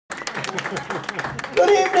Good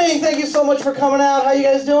evening. Thank you so much for coming out. How you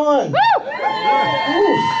guys doing?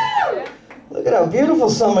 Look at how beautiful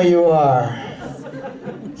some of you are.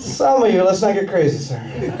 Some of you, let's not get crazy, sir.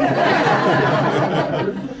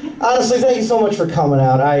 Honestly, thank you so much for coming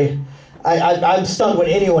out. I'm stunned when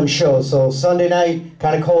anyone shows. So Sunday night,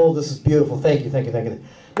 kind of cold. This is beautiful. Thank you, thank you, thank you.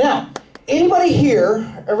 Now, anybody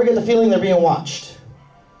here ever get the feeling they're being watched?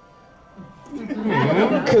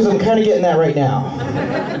 Because I'm kind of getting that right now.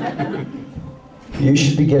 You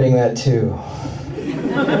should be getting that too.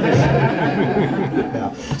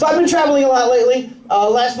 Yeah. So I've been traveling a lot lately.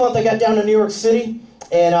 Last month I got down to New York City,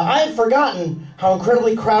 and I had forgotten how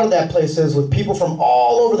incredibly crowded that place is with people from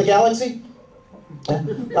all over the galaxy. Yeah,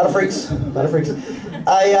 a lot of freaks, a lot of freaks.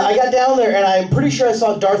 I got down there, and I'm pretty sure I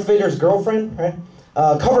saw Darth Vader's girlfriend, right?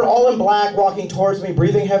 Covered all in black, walking towards me,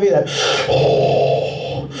 breathing heavy, that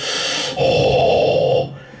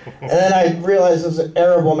and then I realized it was an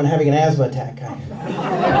Arab woman having an asthma attack.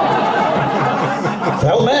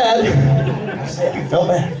 Felt bad. I felt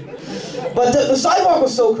bad. But the sidewalk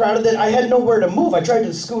was so crowded that I had nowhere to move. I tried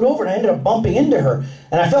to scoot over and I ended up bumping into her.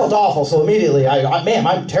 And I felt awful, so immediately, ma'am,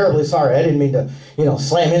 I'm terribly sorry. I didn't mean to,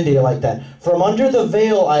 slam into you like that. From under the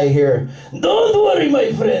veil, I hear, "Don't worry,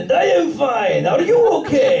 my friend, I am fine. Are you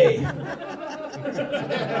okay?"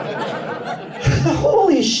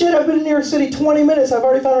 Holy shit, I've been in New York City 20 minutes. I've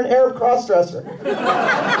already found an Arab crossdresser.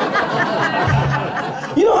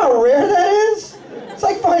 You know how rare that is? It's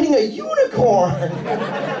like finding a unicorn.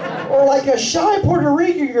 Or like a shy Puerto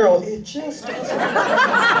Rican girl. It just doesn't.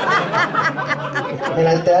 And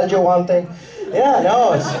I tell you one thing. Yeah,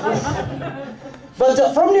 no, it's...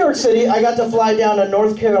 But from New York City, I got to fly down to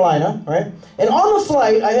North Carolina, right? And on the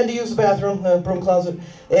flight, I had to use the bathroom, the broom closet,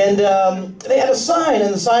 and they had a sign,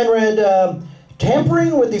 and the sign read,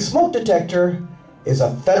 "Tampering with the smoke detector is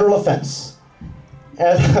a federal offense."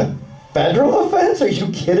 And federal offense? Are you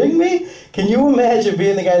kidding me? Can you imagine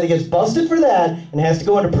being the guy that gets busted for that and has to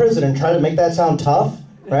go into prison and try to make that sound tough,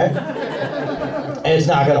 right? And it's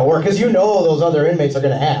not going to work, because those other inmates are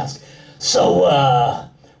going to ask, "So,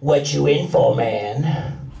 what you in for, man?"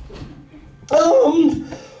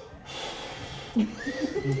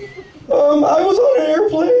 I was on an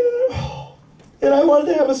airplane, and I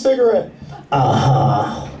wanted to have a cigarette.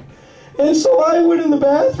 Uh-huh. And so I went in the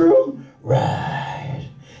bathroom. Right.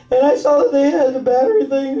 And I saw that they had the battery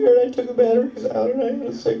thing there, and I took the batteries out, and I had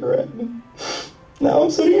a cigarette. And now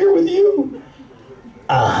I'm sitting here with you.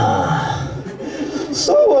 Uh-huh.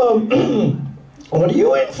 So, what are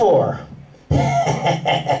you in for?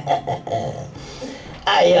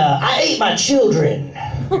 I ate my children.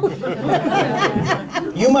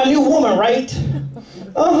 You my new woman, right?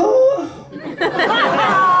 Uh-huh.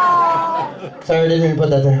 Sorry, I didn't mean to put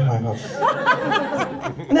that there.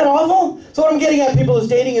 Isn't that awful? So what I'm getting at, people, is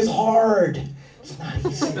dating is hard. It's not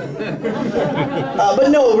easy. But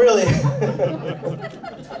no, really.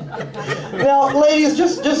 Now, ladies,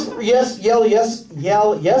 just yell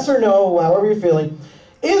yes or no, however you're feeling.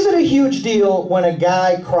 Is it a huge deal when a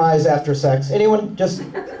guy cries after sex? Anyone? Just...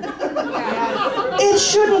 It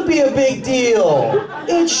shouldn't be a big deal.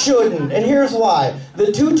 It shouldn't. And here's why.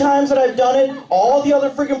 The 2 times that I've done it, all the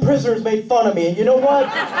other freaking prisoners made fun of me. And you know what?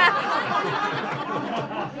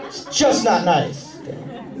 It's just not nice.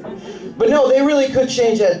 But no, they really could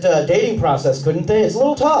change that dating process, couldn't they? It's a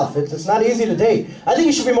little tough. It's not easy to date. I think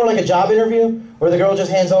it should be more like a job interview, where the girl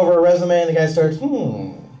just hands over a resume and the guy starts,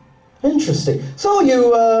 interesting. So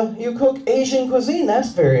you cook Asian cuisine.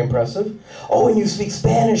 That's very impressive. Oh, and you speak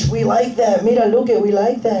Spanish. We like that. Mira, look it. We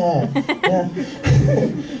like that. Yeah.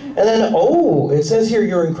 And then, it says here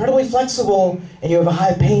you're incredibly flexible and you have a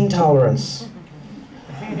high pain tolerance.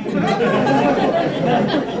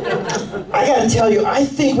 I gotta tell you, I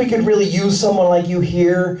think we could really use someone like you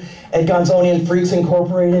here at Gonzonian Freaks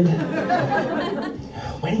Incorporated.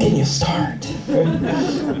 When can you start?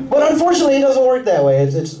 But unfortunately, it doesn't work that way.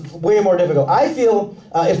 It's way more difficult. I feel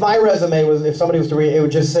if my resume was, if somebody was to read it, it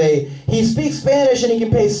would just say, he speaks Spanish and he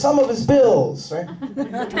can pay some of his bills, right?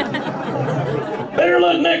 Better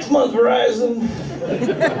luck next month, Verizon.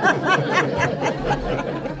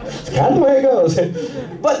 It's kind of the way it goes.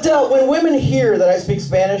 But when women hear that I speak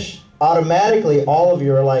Spanish, automatically all of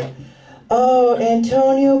you are like, "Oh,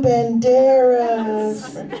 Antonio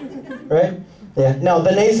Banderas." Right? Yeah. No,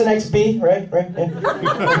 the Nason XB, right? Yeah.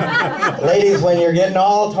 Ladies, when you're getting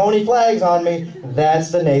all Tony Flags on me,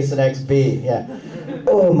 that's the Nason XB. Yeah.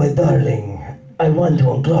 "Oh, my darling, I want to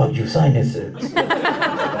unclog your sinuses."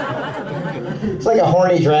 It's like a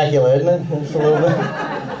horny Dracula, isn't it? It's a little bit.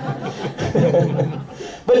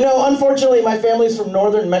 But no, unfortunately, my family's from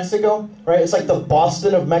northern Mexico, right? It's like the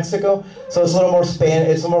Boston of Mexico, so it's a little more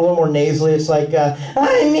it's a little more nasally. It's like,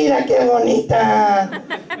 ay, mira que bonita.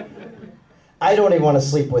 I don't even want to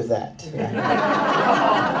sleep with that.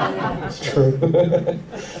 It's true.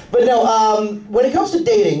 But no, when it comes to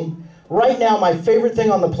dating, right now my favorite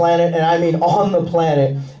thing on the planet, and I mean on the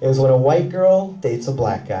planet, is when a white girl dates a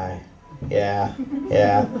black guy. Yeah.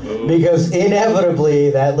 Because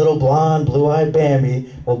inevitably, that little blonde, blue-eyed Bambi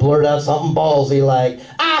will blurt out something ballsy like,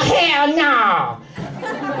 "Ah, hell no!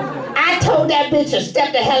 I told that bitch to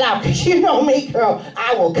step the hell out, because you know me, girl,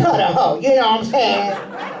 I will cut a hoe, you know what I'm saying?"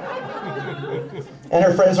 And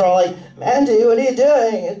her friends are all like, "Mandy, what are you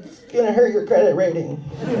doing? It's gonna hurt your credit rating."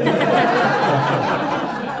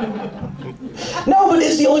 No, but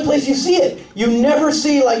it's the only place you see it. You never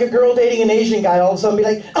see like a girl dating an Asian guy all of a sudden be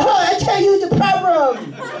like, "Oh, I tell you the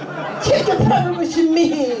problem. Take the problem with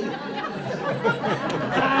me." It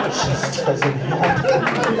just doesn't happen.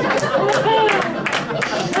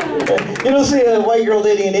 You don't see a white girl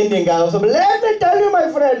dating an Indian guy all of a sudden, "Let me tell you,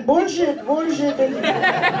 my friend, bullshit.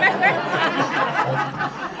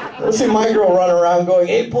 Let's see my girl run around going,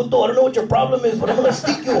 "Hey, puto, I don't know what your problem is, but I'm gonna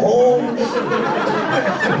stick you home."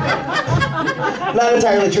 Not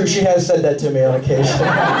entirely true. She has said that to me on occasion.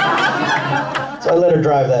 So I let her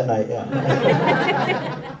drive that night, yeah.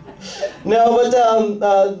 No, but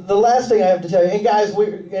the last thing I have to tell you, and guys,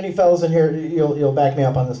 any fellas in here, you'll back me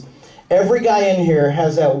up on this. Every guy in here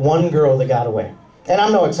has that one girl that got away. And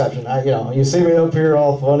I'm no exception. You see me up here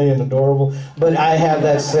all funny and adorable, but I have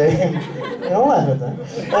that same, don't laugh at that.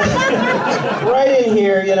 Right in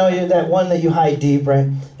here, that one that you hide deep, right?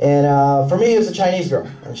 And for me, it was a Chinese girl,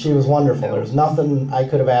 and she was wonderful. There's nothing I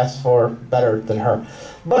could have asked for better than her.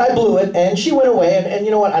 But I blew it, and she went away, and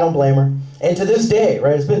you know what? I don't blame her. And to this day,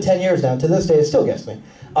 right? It's been 10 years now. To this day, it still gets me.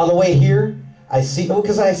 On the way here,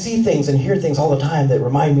 because I see things and hear things all the time that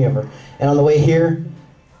remind me of her. And on the way here,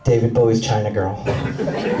 David Bowie's China Girl.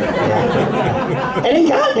 Yeah. And it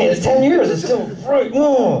got me. It's 10 years. It's still right.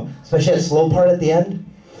 Especially that slow part at the end.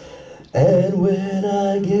 And when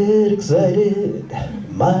I get excited,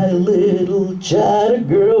 my little China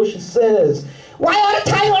girl, she says, "Why all the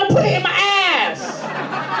time you want to put it in my ass?"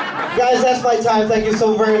 Guys, that's my time. Thank you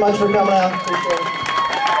so very much for coming out. Appreciate it.